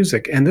their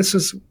music, and this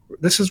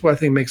is what I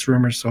think makes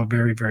Rumors so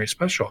very, very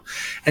special.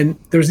 And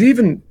there's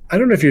even, I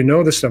don't know if you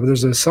know this stuff, but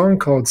there's a song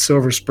called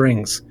Silver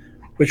Springs,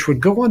 which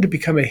would go on to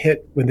become a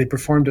hit when they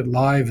performed it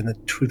live in the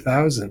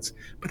 2000s.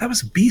 But that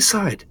was a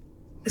B-side.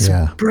 It's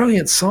a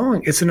brilliant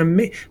song. It's an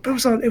amazing,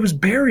 but it was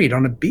buried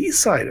on a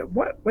B-side.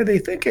 What were they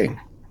thinking?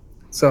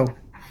 So,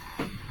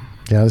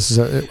 yeah, this is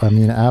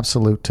an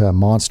absolute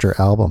monster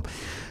album.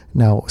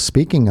 Now,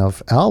 speaking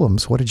of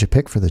albums, what did you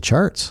pick for the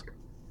charts?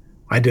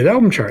 I did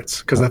album charts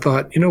because I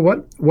thought, you know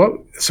what?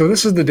 So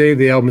this is the day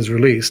the album is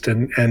released,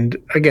 and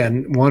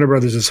again, Warner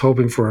Brothers is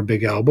hoping for a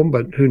big album,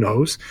 but who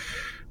knows?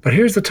 But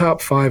here's the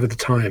top 5 at the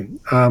time,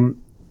 and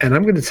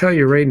I'm going to tell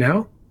you right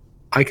now,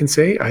 I can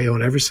say I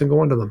own every single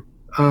one of them.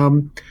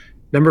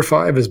 Number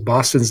 5 is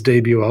Boston's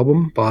debut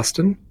album,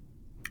 Boston.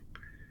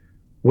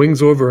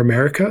 Wings Over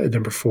America at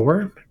number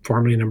 4,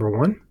 formerly number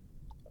 1.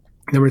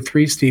 Number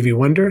 3, Stevie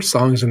Wonder,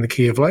 Songs in the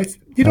Key of Life.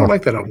 You don't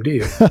like that album, do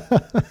you?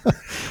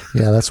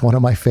 Yeah, that's one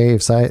of my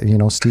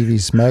faves.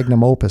 Stevie's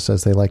magnum opus,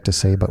 as they like to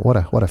say, but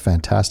what a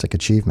fantastic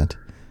achievement.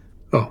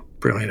 Oh,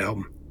 brilliant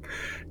album.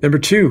 Number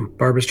 2,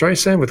 Barbra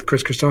Streisand with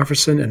Chris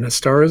Christopherson and A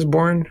Star Is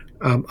Born.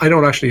 I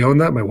don't actually own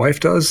that. My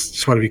wife does.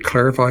 Just want to be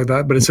clarified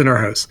that, but it's in our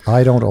house.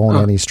 I don't own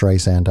any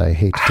Streisand. I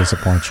hate to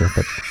disappoint you,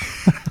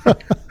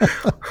 but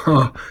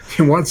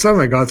you want some?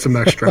 I got some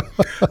extra.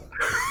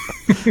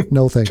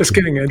 No, thank you. Just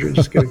kidding, Andrew.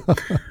 Just kidding.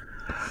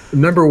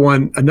 Number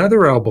 1,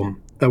 another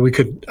album that we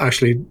could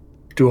actually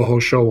do a whole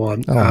show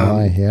on. Oh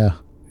my, yeah.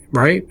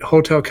 Right?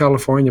 Hotel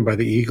California by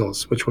the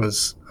Eagles, which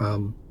was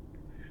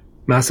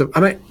massive.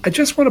 And I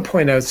just want to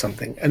point out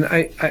something. And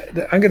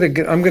I'm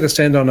gonna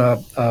stand on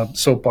a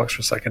soapbox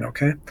for a second,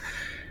 okay?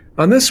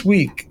 On this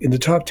week in the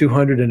top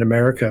 200 in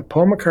America,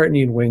 Paul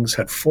McCartney and Wings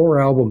had 4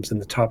 albums in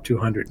the top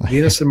 200: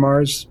 Venus and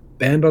Mars,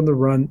 Band on the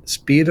Run,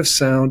 Speed of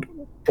Sound,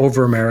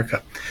 Over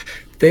America.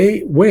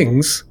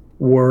 Wings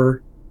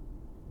were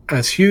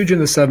as huge in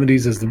the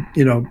 70s as the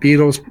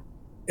Beatles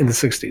in the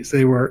 60s.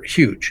 They were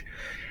huge.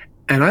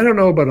 And I don't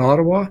know about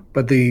Ottawa,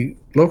 but the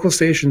local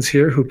stations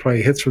here who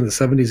play hits from the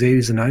 70s,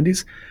 80s, and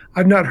 90s,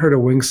 I've not heard a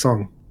Wings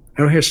song.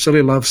 I don't hear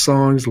Silly Love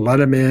Songs,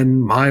 Let 'Em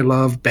In, My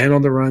Love, Band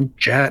on the Run,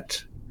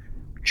 Jet,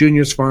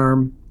 Junior's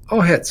Farm,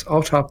 all hits,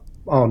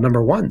 all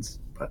number ones.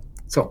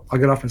 So I'll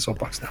get off my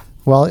soapbox now.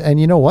 Well, and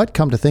you know what?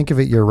 Come to think of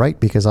it, you're right,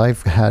 because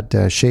I've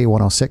had Shea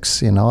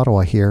 106 in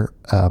Ottawa here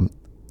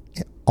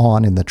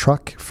on in the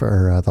truck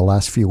for the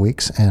last few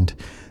weeks. And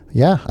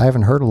yeah, I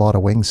haven't heard a lot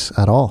of Wings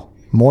at all.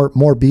 More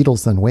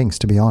Beatles than Wings,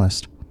 to be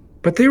honest.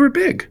 But they were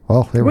big.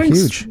 Well, they were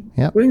huge.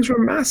 Yeah, Wings were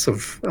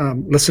massive.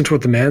 Listen to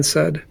What the Man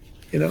Said,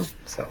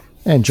 so.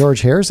 And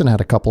George Harrison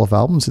had a couple of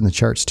albums in the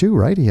charts too,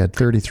 right? He had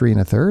 33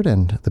 1/3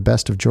 and The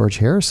Best of George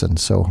Harrison.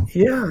 So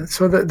yeah,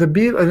 so the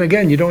Beatles, and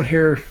again, you don't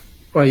hear,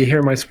 well, you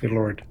hear My Sweet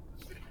Lord.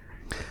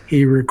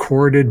 He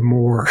recorded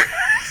more.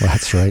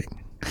 That's right.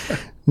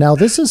 Now,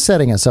 this is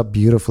setting us up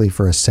beautifully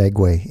for a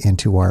segue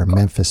into our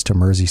Memphis to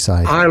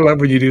Merseyside. I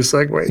love when you do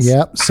segues.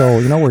 Yep.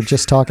 So, we're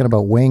just talking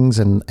about Wings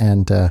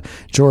and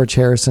George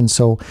Harrison.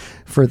 So,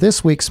 for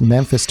this week's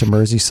Memphis to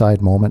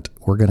Merseyside moment,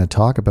 we're going to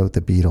talk about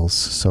the Beatles.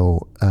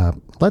 So,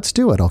 let's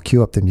do it. I'll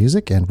cue up the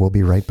music and we'll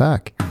be right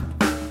back.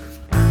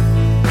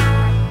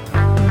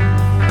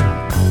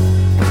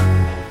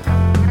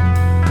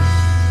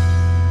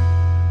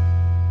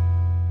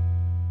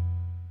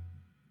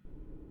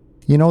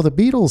 You know, the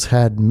Beatles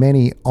had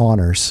many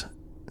honors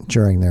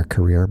during their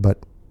career,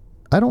 but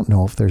I don't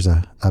know if there's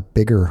a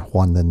bigger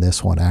one than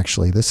this one,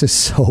 actually. This is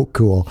so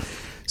cool.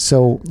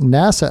 So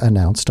NASA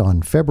announced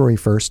on February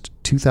 1st,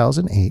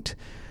 2008,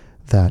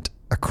 that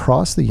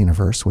Across the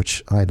Universe,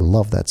 which I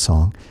love that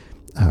song,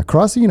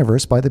 Across the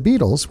Universe by the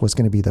Beatles was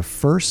going to be the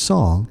first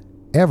song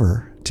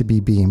ever to be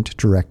beamed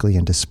directly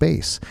into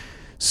space.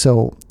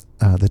 So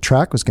the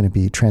track was going to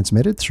be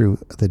transmitted through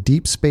the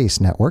Deep Space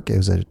Network. It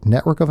was a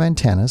network of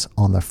antennas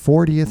on the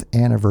 40th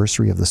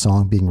anniversary of the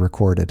song being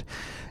recorded,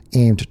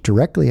 aimed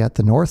directly at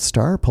the North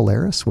Star,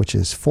 Polaris, which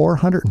is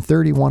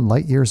 431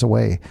 light years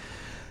away.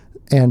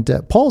 And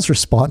Paul's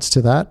response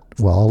to that,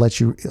 well, I'll let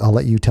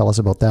you tell us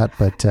about that,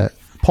 but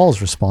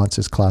Paul's response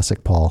is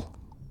classic Paul.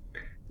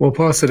 Well,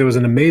 Paul said it was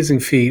an amazing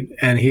feat,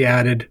 and he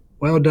added,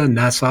 "Well done,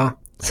 NASA.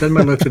 Send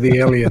my love to the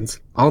aliens.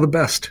 All the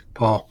best,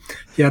 Paul."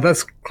 Yeah,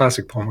 that's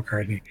classic Paul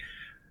McCartney.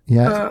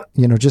 Yeah,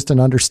 just an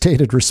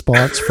understated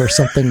response for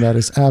something that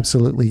is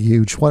absolutely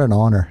huge. What an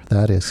honor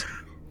that is.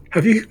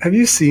 Have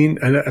you seen,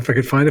 and if I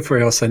could find it for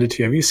you, I'll send it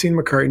to you. Have you seen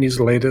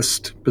McCartney's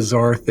latest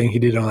bizarre thing he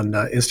did on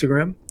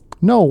Instagram?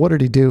 No, what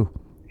did he do?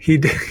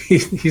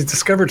 He's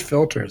discovered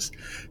filters.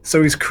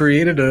 So he's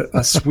created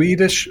a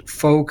Swedish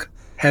folk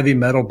heavy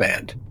metal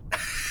band.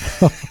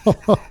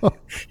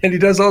 And he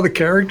does all the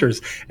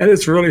characters, and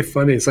it's really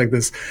funny. It's like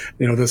this,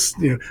 well,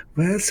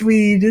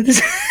 Sweden.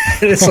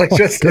 And it's like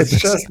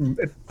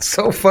it's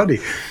so funny.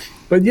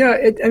 But yeah,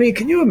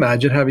 can you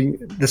imagine having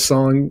the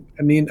song?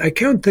 I mean, I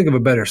can't think of a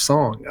better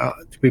song,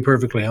 to be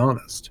perfectly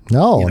honest.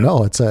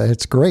 No,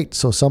 it's great.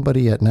 So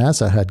somebody at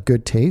NASA had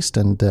good taste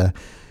and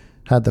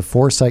had the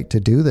foresight to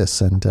do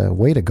this, and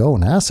way to go,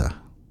 NASA.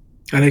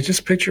 And I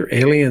just picture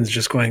aliens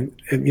just going,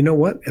 you know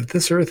what? If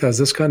this Earth has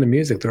this kind of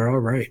music, they're all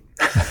right.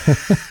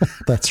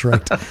 That's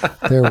right.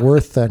 They're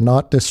worth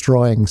not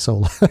destroying.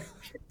 So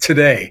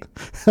today.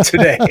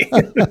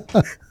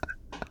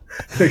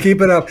 They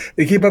keep it up.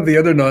 They keep up the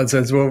other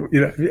nonsense. Well,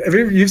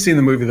 you've seen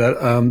the movie that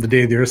The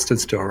Day the Earth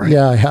Stood Still, right?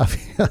 Yeah, I have.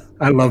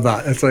 I love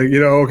that. It's like,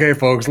 okay,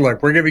 folks,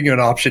 look, we're giving you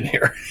an option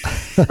here.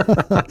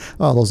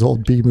 Oh, those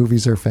old B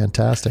movies are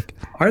fantastic.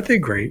 Aren't they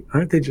great?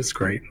 Aren't they just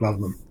great?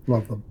 Love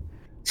them.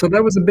 So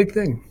that was a big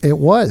thing. It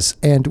was.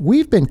 And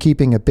we've been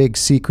keeping a big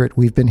secret.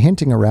 We've been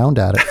hinting around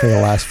at it for the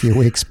last few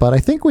weeks, but I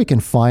think we can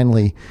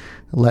finally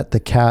let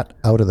the cat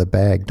out of the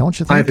bag, don't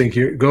you think? I think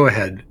go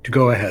ahead.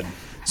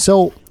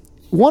 So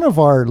one of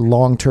our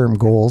long-term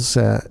goals,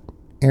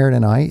 Aaron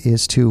and I,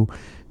 is to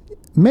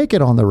make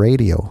it on the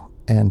radio.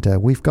 And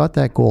we've got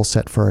that goal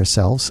set for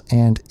ourselves,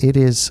 and it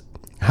is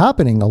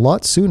happening a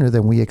lot sooner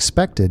than we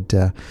expected.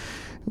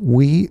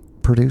 We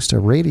produced a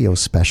radio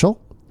special,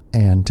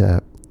 and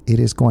it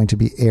is going to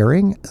be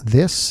airing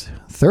this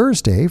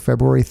Thursday,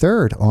 February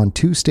 3rd, on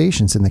 2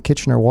 stations in the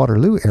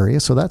Kitchener-Waterloo area,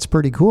 so that's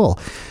pretty cool.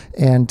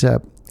 And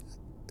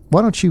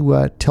why don't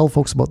you tell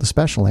folks about the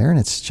special, Aaron?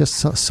 It's just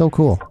so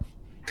cool.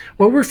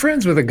 Well, we're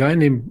friends with a guy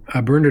named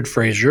Bernard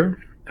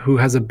Fraser, who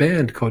has a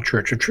band called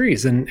Church of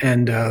Trees, and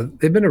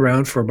they've been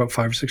around for about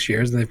 5 or 6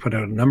 years, and they've put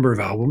out a number of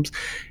albums.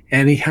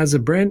 And he has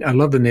I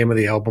love the name of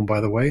the album, by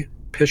the way,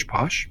 Pish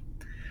Posh.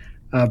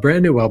 A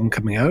brand new album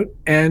coming out.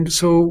 And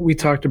so we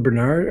talked to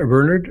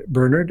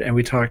Bernard, and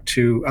we talked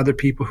to other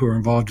people who are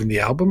involved in the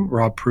album,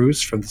 Rob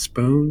Pruce from the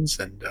Spoons,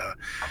 and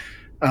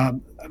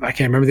I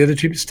can't remember the other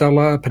two,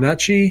 Stella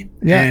Panacci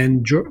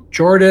and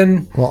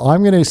Jordan. Well,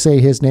 I'm going to say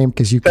his name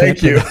because you can't.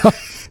 Thank you.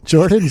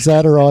 Jordan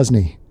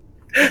Zadarozny.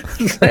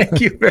 Thank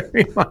you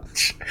very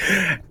much.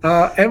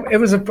 And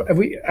it was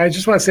I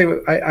just want to say,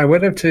 I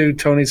went up to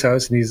Tony's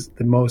house, and he's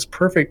the most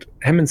perfect,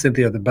 him and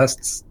Cynthia are the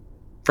best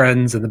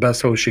friends and the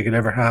best host she could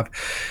ever have.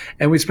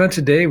 And we spent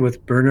a day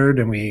with Bernard,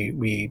 and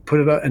we put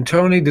it up, and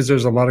Tony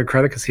deserves a lot of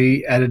credit because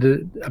he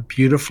edited it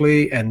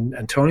beautifully. And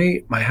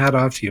Tony, my hat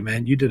off to you,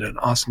 man. You did an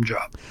awesome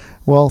job.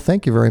 Well,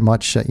 thank you very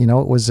much. It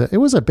was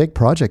a big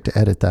project to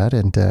edit that,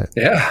 and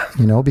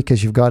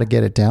because you've got to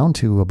get it down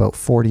to about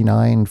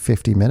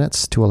 49-50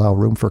 minutes to allow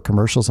room for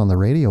commercials on the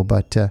radio.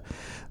 But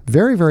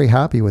very, very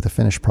happy with the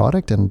finished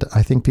product, and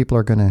I think people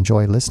are going to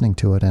enjoy listening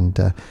to it.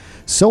 And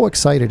so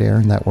excited,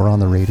 Aaron, that we're on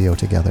the radio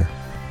together.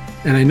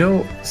 And I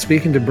know,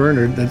 speaking to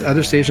Bernard, that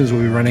other stations will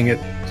be running it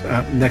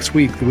next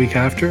week, the week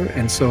after.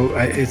 And so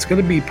it's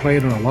going to be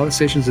played on a lot of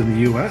stations in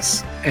the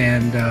U.S.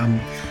 and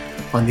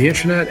on the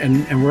internet.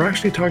 And we're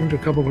actually talking to a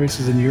couple of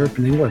places in Europe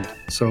and England.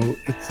 So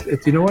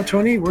it's you know what,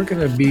 Tony? We're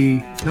going to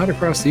be not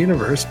across the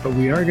universe, but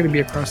we are going to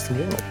be across the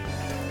world.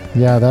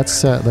 Yeah,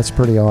 that's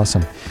pretty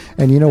awesome.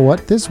 And you know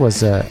what? This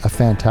was a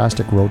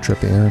fantastic road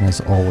trip, Aaron,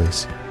 as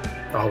always.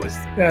 Always.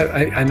 Yeah,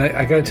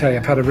 I got to tell you,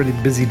 I've had a really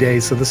busy day,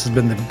 so this has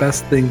been the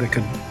best thing that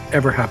could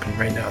ever happen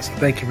right now. So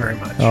thank you very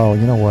much. Oh,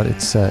 you know what?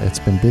 It's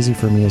been busy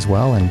for me as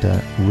well, and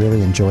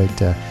really enjoyed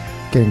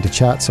getting to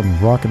chat some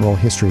rock and roll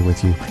history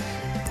with you.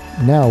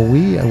 Now,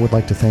 we would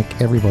like to thank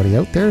everybody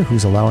out there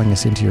who's allowing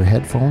us into your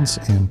headphones,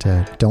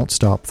 and don't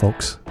stop,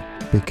 folks,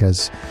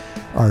 because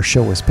our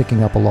show is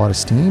picking up a lot of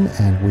steam,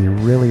 and we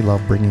really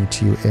love bringing it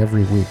to you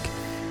every week.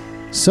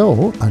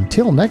 So,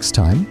 until next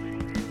time,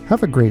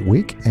 Have a great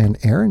week. And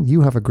Aaron,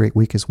 you have a great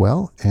week as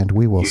well. And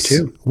we will You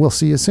too. we'll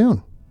see you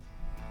soon.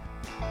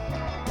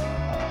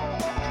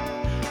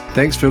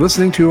 Thanks for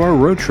listening to our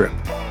road trip.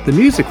 The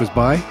music was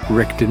by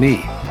Rick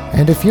Denis.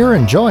 And if you're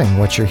enjoying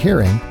what you're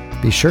hearing,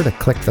 be sure to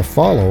click the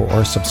follow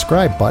or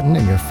subscribe button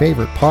in your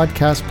favorite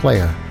podcast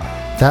player.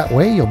 That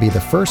way you'll be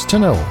the first to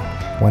know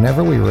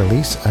whenever we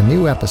release a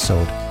new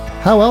episode.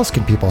 How else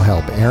can people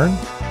help, Aaron?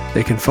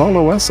 They can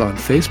follow us on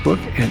Facebook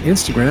and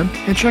Instagram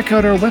and check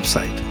out our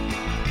website.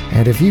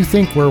 And if you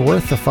think we're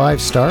worth the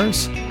 5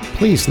 stars,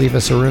 please leave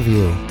us a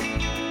review.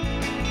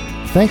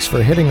 Thanks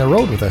for hitting the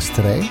road with us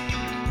today,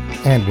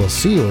 and we'll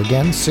see you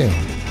again soon.